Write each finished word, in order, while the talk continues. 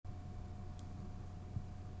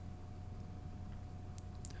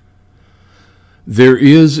There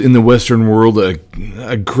is in the Western world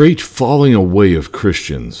a great falling away of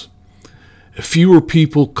Christians. Fewer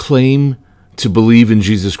people claim to believe in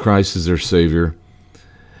Jesus Christ as their Savior,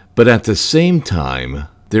 but at the same time,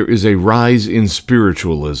 there is a rise in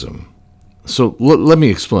spiritualism. So let me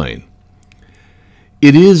explain.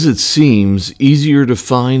 It is, it seems, easier to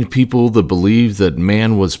find people that believe that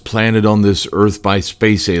man was planted on this earth by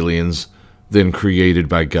space aliens than created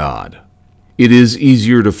by God. It is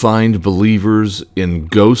easier to find believers in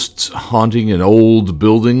ghosts haunting an old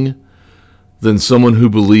building than someone who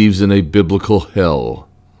believes in a biblical hell.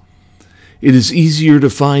 It is easier to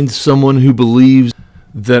find someone who believes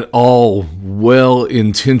that all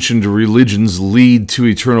well-intentioned religions lead to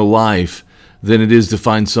eternal life than it is to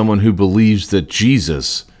find someone who believes that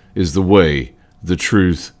Jesus is the way, the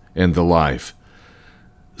truth, and the life.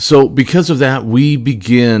 So because of that, we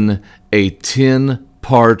begin a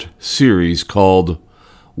 10-part series called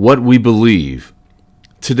What We Believe,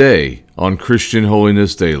 today on Christian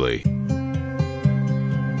Holiness Daily.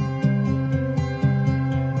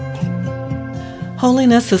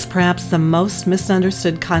 Holiness is perhaps the most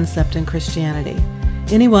misunderstood concept in Christianity.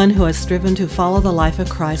 Anyone who has striven to follow the life of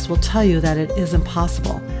Christ will tell you that it is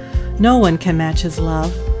impossible. No one can match His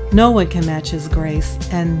love, no one can match His grace,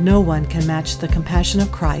 and no one can match the compassion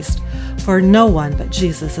of Christ, for no one but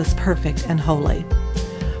Jesus is perfect and holy.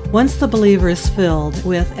 Once the believer is filled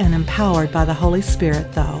with and empowered by the Holy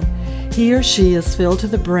Spirit, though, he or she is filled to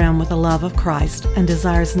the brim with the love of Christ and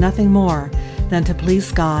desires nothing more than to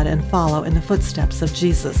please God and follow in the footsteps of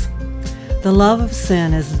Jesus. The love of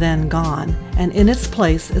sin is then gone, and in its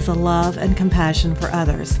place is a love and compassion for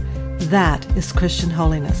others. That is Christian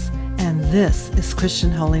holiness, and this is Christian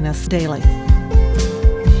Holiness Daily.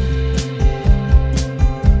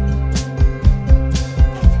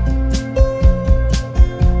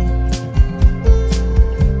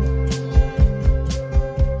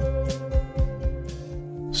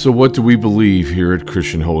 So what do we believe here at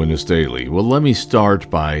Christian Holiness Daily? Well, let me start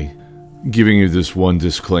by giving you this one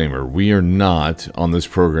disclaimer. We are not, on this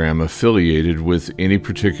program, affiliated with any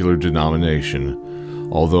particular denomination.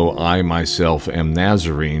 Although I myself am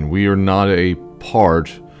Nazarene, we are not a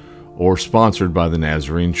part or sponsored by the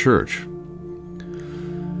Nazarene Church.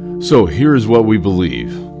 So here is what we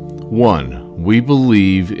believe. 1. We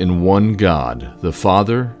believe in one God, the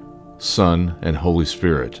Father, Son, and Holy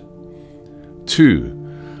Spirit. 2.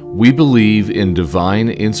 We believe in divine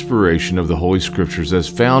inspiration of the Holy Scriptures as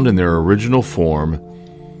found in their original form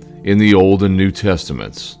in the Old and New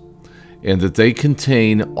Testaments, and that they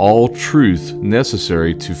contain all truth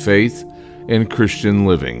necessary to faith and Christian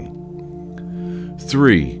living.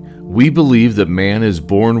 3. We believe that man is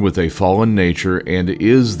born with a fallen nature and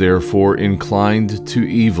is therefore inclined to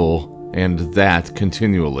evil, and that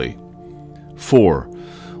continually. 4.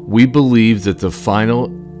 We believe that the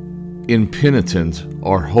final impenitent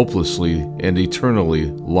are hopelessly and eternally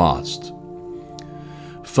lost.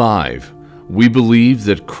 5. We believe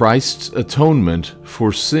that Christ's atonement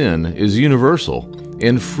for sin is universal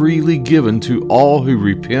and freely given to all who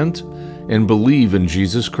repent and believe in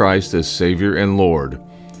Jesus Christ as Savior and Lord.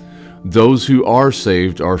 Those who are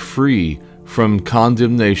saved are free from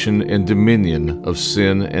condemnation and dominion of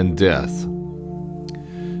sin and death.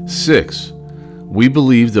 6. We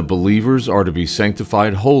believe that believers are to be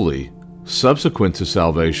sanctified holy, subsequent to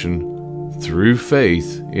salvation, through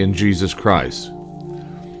faith in Jesus Christ.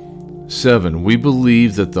 7. We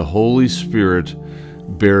believe that the Holy Spirit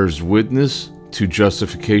bears witness to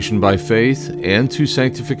justification by faith and to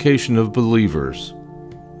sanctification of believers.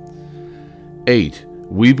 8.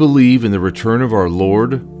 We believe in the return of our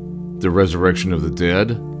Lord, the resurrection of the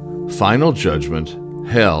dead, final judgment,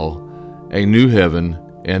 hell, a new heaven,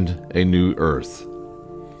 and a new earth.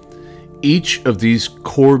 Each of these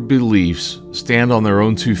core beliefs stand on their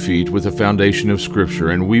own 2 feet with a foundation of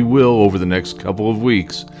Scripture, and we will, over the next couple of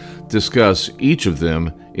weeks, discuss each of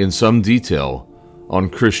them in some detail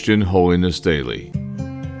on Christian Holiness Daily.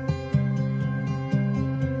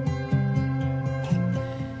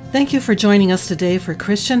 Thank you for joining us today for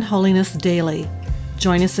Christian Holiness Daily.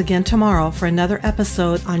 Join us again tomorrow for another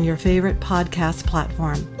episode on your favorite podcast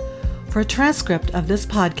platform. For a transcript of this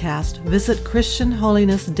podcast, visit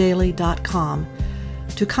ChristianHolinessDaily.com.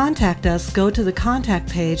 To contact us, go to the contact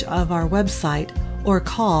page of our website or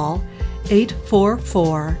call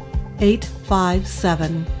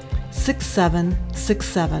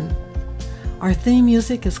 844-857-6767. Our theme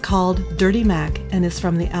music is called Dirty Mac and is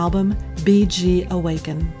from the album B.G.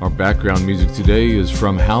 Awaken. Our background music today is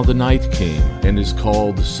from How the Night Came and is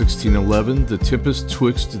called 1611, The Tempest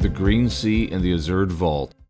Twixt the Green Sea and the Azure Vault.